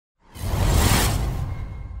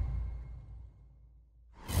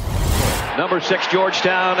number 6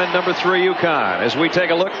 Georgetown, and number 3 UConn. As we take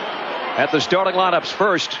a look at the starting lineups,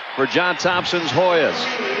 first for John Thompson's Hoyas,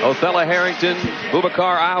 Othello Harrington,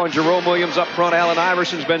 Boubacar Au, and Jerome Williams up front. Allen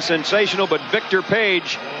Iverson's been sensational, but Victor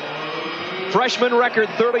Page, freshman record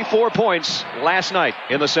 34 points last night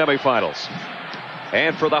in the semifinals.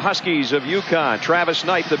 And for the Huskies of UConn, Travis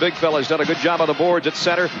Knight, the big fella, has done a good job on the boards at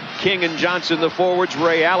center. King and Johnson, the forwards.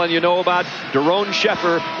 Ray Allen, you know about. Daron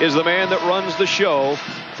Sheffer is the man that runs the show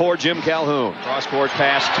for Jim Calhoun. Cross-court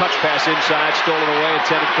pass, touch pass inside, stolen away,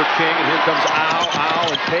 intended for King. And here comes Au,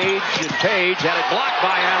 and Page had it blocked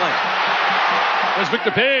by Allen. There's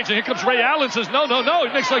Victor Page, and here comes Ray Allen. Says, no.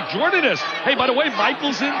 He makes like Jordan is. Hey, by the way,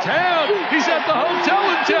 Michael's in town. He's at the hotel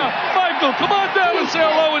in town. Michael, come on down and say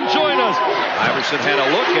hello and join us. Iverson had a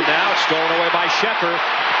look, and now it's stolen away by Sheffer.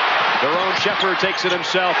 Daron Sheffer takes it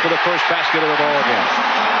himself for the first basket of the ball game.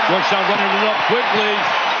 Georgetown running it up quickly.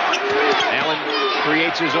 Allen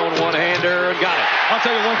creates his own one-hander and got it. I'll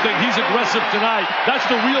tell you one thing, he's aggressive tonight. That's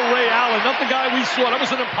the real Ray Allen, not the guy we saw. That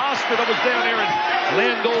was an imposter that was down here in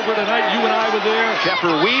Landover tonight. You and I were there.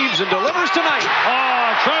 Sheffer weaves and delivers tonight.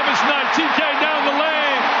 Travis Knight, TK down the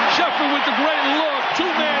lane. Sheffer with the great look.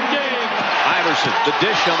 Two-man game. Iverson, the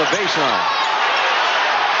dish on the baseline.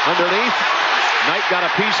 Underneath, Knight got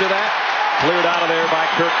a piece of that. Cleared out of there by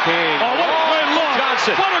Kirk King. Oh, what a great look.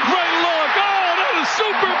 Johnson. What a great look. Oh, that is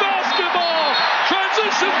super basketball.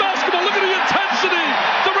 Transition basketball. Look at the intensity.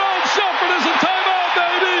 Daron Sheffer is a timeout,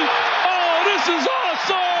 baby. Oh, this is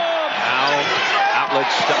awesome. Now,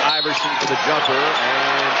 outlets to Iverson for the jumper,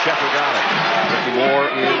 and Sheffer got it. Ricky Moore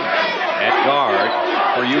in at guard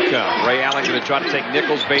for UConn. Ray Allen going to try to take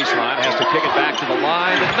Nichols' baseline. Has to kick it back to the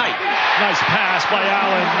line. And Knight. Nice pass by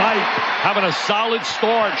Allen. Knight having a solid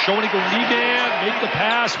start. Showing he can rebound, make the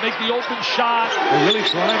pass, make the open shot. They're really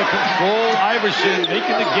trying to control Iverson,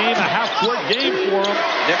 making the game a half-court game for him.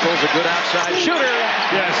 Nichols, a good outside shooter.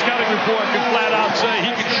 Yeah, scouting report can flat out say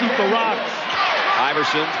he can shoot the rock.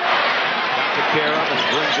 Iverson got to care of and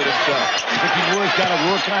brings it himself. Ricky Moore's got to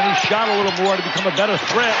work on his shot a little more to become a better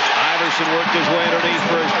threat. Iverson worked his way underneath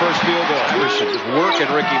for his first field goal. Iverson working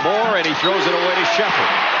Ricky Moore, and he throws it away to Sheffer.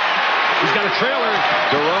 He's got a trailer.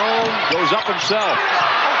 Daron goes up himself.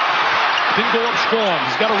 Didn't go up strong.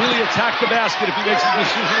 He's got to really attack the basket if he makes the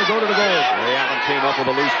decision to go to the goal. Ray Allen came up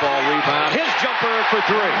with a loose ball rebound. His jumper for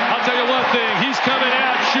 3. I'll tell you one thing. He's coming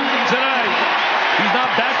out shooting tonight. He's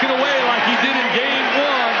not backing away like he did in game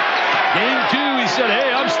 1. Game 2, he said,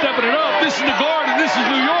 hey, I'm stepping it up. This is the Garden. This is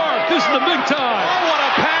New York. This is the big time. Oh, what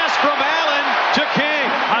a pass from Allen to King.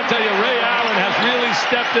 I'll tell you, Ray Allen has really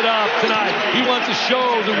stepped it up tonight. He wants to show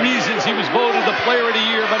the reasons he was voted the player of the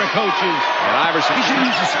year by the coaches. And Iverson. He should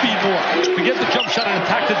use his speed more. Forget the jump shot and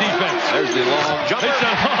attack the defense. There's the long jumper.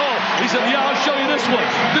 He said, yeah, I'll show you this one.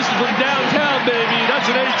 This is from downtown, baby.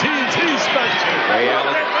 That's an AT&T special. Ray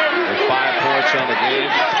Allen with 5 points on the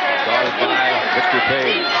game. Guarded by Victor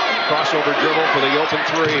Page. Crossover dribble for the open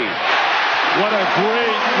 3. What a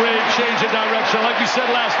great change of direction. Like we said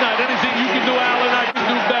last night, anything you can do, Allen, I can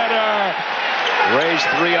do better. Ray's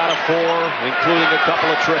 3 out of 4, including a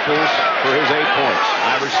couple of triples for his 8 points.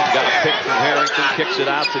 Iverson got a pick from Harrington, kicks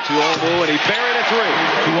it out to Tuomo, and he buried a 3.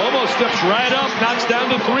 Tuomo steps right up, knocks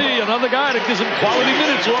down to 3. Another guy that gives him quality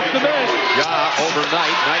minutes off the bench. Ja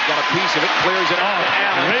overnight. Knight got a piece of it, clears it out.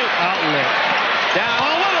 Great outlet. Down.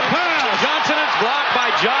 Oh, what a pass! Johnson, it's blocked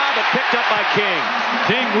by Ja, but picked up by King.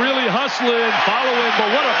 King really hustling, following,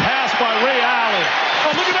 but what a pass by Ray Allen.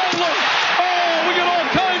 Oh, look at that look. Oh, we got all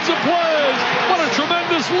kinds of plays. What a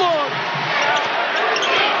tremendous look.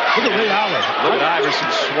 Look at Ray Allen. Look at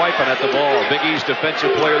Iverson swiping at the ball. Big East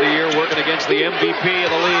Defensive Player of the Year working against the MVP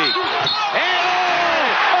of the league.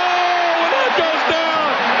 And when that goes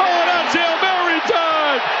down. Oh, that's Hail Mary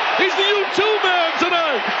time. He's the U2 man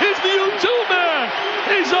tonight. He's the U2 man.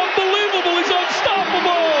 He's unbelievable. He's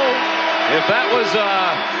unstoppable. If that was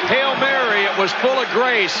Hail Mary, it was full of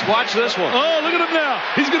grace. Watch this one. Oh, look at him now.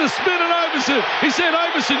 He's going to spin at Iverson. He's saying,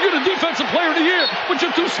 Iverson, you're the Defensive Player of the Year, but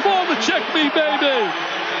you're too small to check me, baby.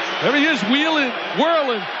 There he is, wheeling,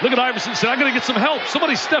 whirling. Look at Iverson saying, I got to get some help.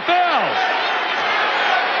 Somebody step out.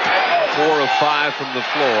 4 of 5 from the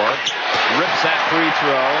floor. Rips that free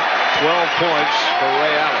throw. 12 points for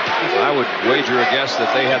Ray Allen. I would wager a guess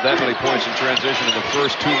that they had that many points in transition in the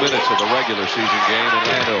first 2 minutes of the regular season game in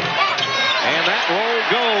Landover. And that roll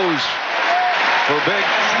goes for big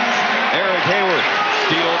Eric Hayward.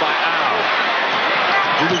 Steal by Au.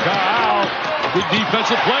 Good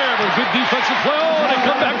defensive player, but a good defensive player. Oh, they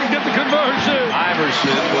come back and get the conversion.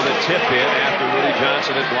 Iverson with a tip in after Willie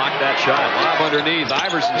Johnson had blocked that shot. Lob underneath.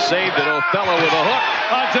 Iverson saved it. Othello with a hook.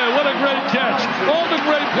 I tell you, what a great catch. All the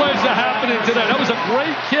great plays are happening today. That was a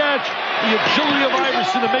great catch. The agility of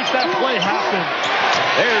Iverson to make that play happen.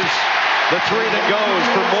 There's the three that goes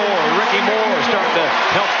for Moore. Ricky Moore starting to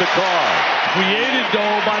help the cause. Created,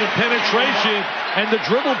 though, by the penetration and the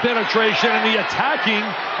dribble penetration and the attacking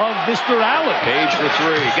of Mr. Allen. Page for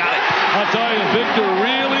three. Got it. I'll tell you, Victor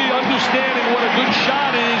really understanding what a good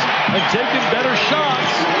shot is and taking better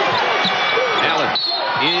shots. Allen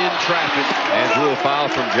in traffic and drew a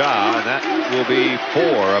foul from Ja, and that will be 4,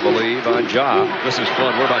 I believe, on Ja. This is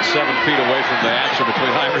fun. We're about 7 feet away from the action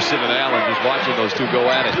between Iverson and Allen, just watching those two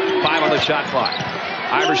go at it. 5 on the shot clock.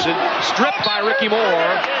 Iverson stripped by Ricky Moore,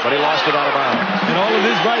 but he lost it out of bounds. And all it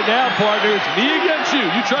is right now, partner, it's me against you.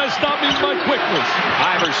 You try to stop me with my quickness.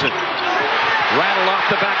 Iverson rattled off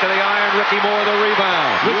the back of the iron. Ricky Moore the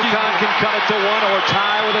rebound. UConn can cut it to 1 or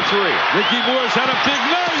tie with a 3. Ricky Moore's had a big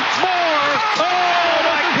night. Moore! Oh,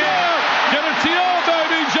 my God! Get it to you,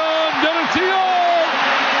 baby, John. Get it to you.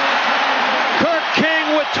 Kirk King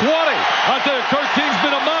with 20. I tell you, Kirk King's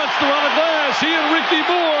been a monster on the glass. He and Ricky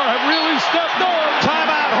Moore have really stepped up.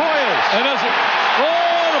 Timeout, Hoyas. And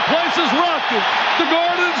the place is rocking. The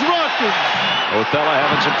Garden's rocking. Othello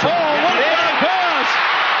having some trouble. Oh, what a bad pass.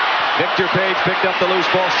 Victor Page picked up the loose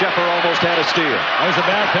ball. Sheffer almost had a steal. That was a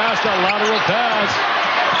bad pass, a lateral pass.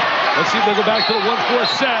 Let's see if they go back to the 1-4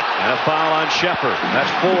 set. And a foul on Sheffer.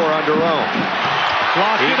 That's 4 on Jerome.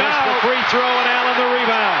 Blocked He it missed out. the free throw and Allen the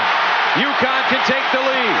rebound. UConn can take the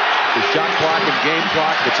lead. The shot clock and game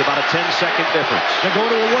clock, it's about a 10-second difference. They're going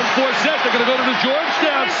to a 1-4 set. They're going to go to the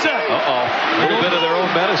Georgetown set. Uh-oh. A little bit of their own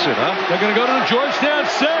medicine, huh? They're going to go to the Georgetown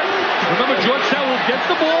set. Remember, Georgetown will get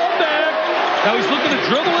the ball back. Now he's looking to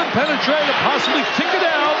dribble and penetrate and possibly kick it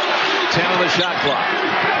out. 10 on the shot clock.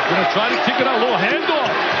 Going to try to kick it out. A little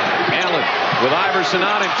handoff. Allen with Iverson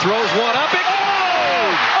on him. Throws one up.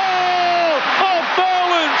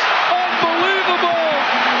 Balance! Unbelievable!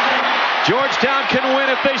 Georgetown can win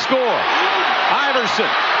if they score. Iverson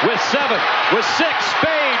with 7, with 6.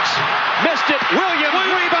 Spades missed it. Williams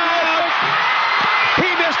rebound. He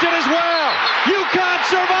missed it as well. UConn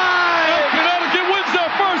survives. Connecticut wins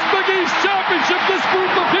their first Big East championship. This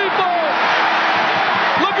group of people.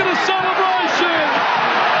 Look at the celebration.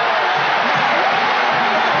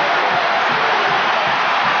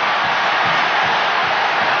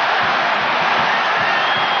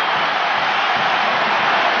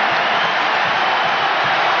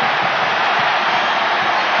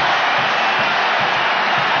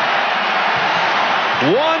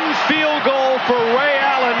 One field goal for Ray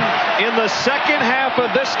Allen in the second half of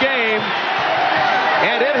this game,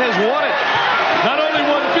 and it has won it. Not only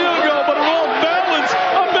one field goal, but an off-balance,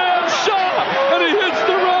 a bad shot, and he hits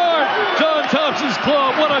the rod. John Thompson's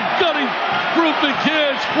club, what a gutty group of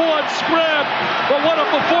kids, fought, scrapped, but what a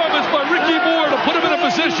performance by Ricky Moore to put him in a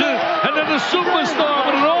position, and then the superstar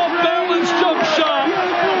with an off-balance jump shot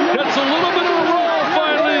gets a little bit of a roll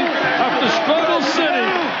finally after struggle city.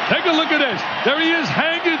 Take a look at this. There he is,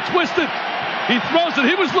 hanging, twisted. He throws it.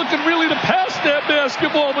 He was looking really to pass that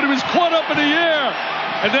basketball, but he was caught up in the air.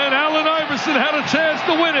 And then Allen Iverson had a chance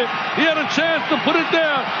to win it. He had a chance to put it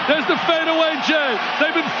down. There's the fadeaway J.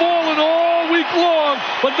 They've been falling all week long,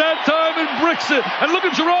 but that time it bricks it. And look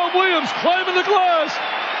at Jerome Williams claiming the glass.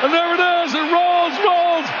 And there it is. It rolls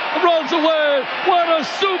away. What a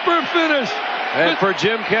super finish. And for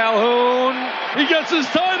Jim Calhoun, he gets his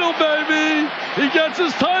title, baby. He gets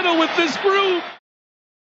his title with this group.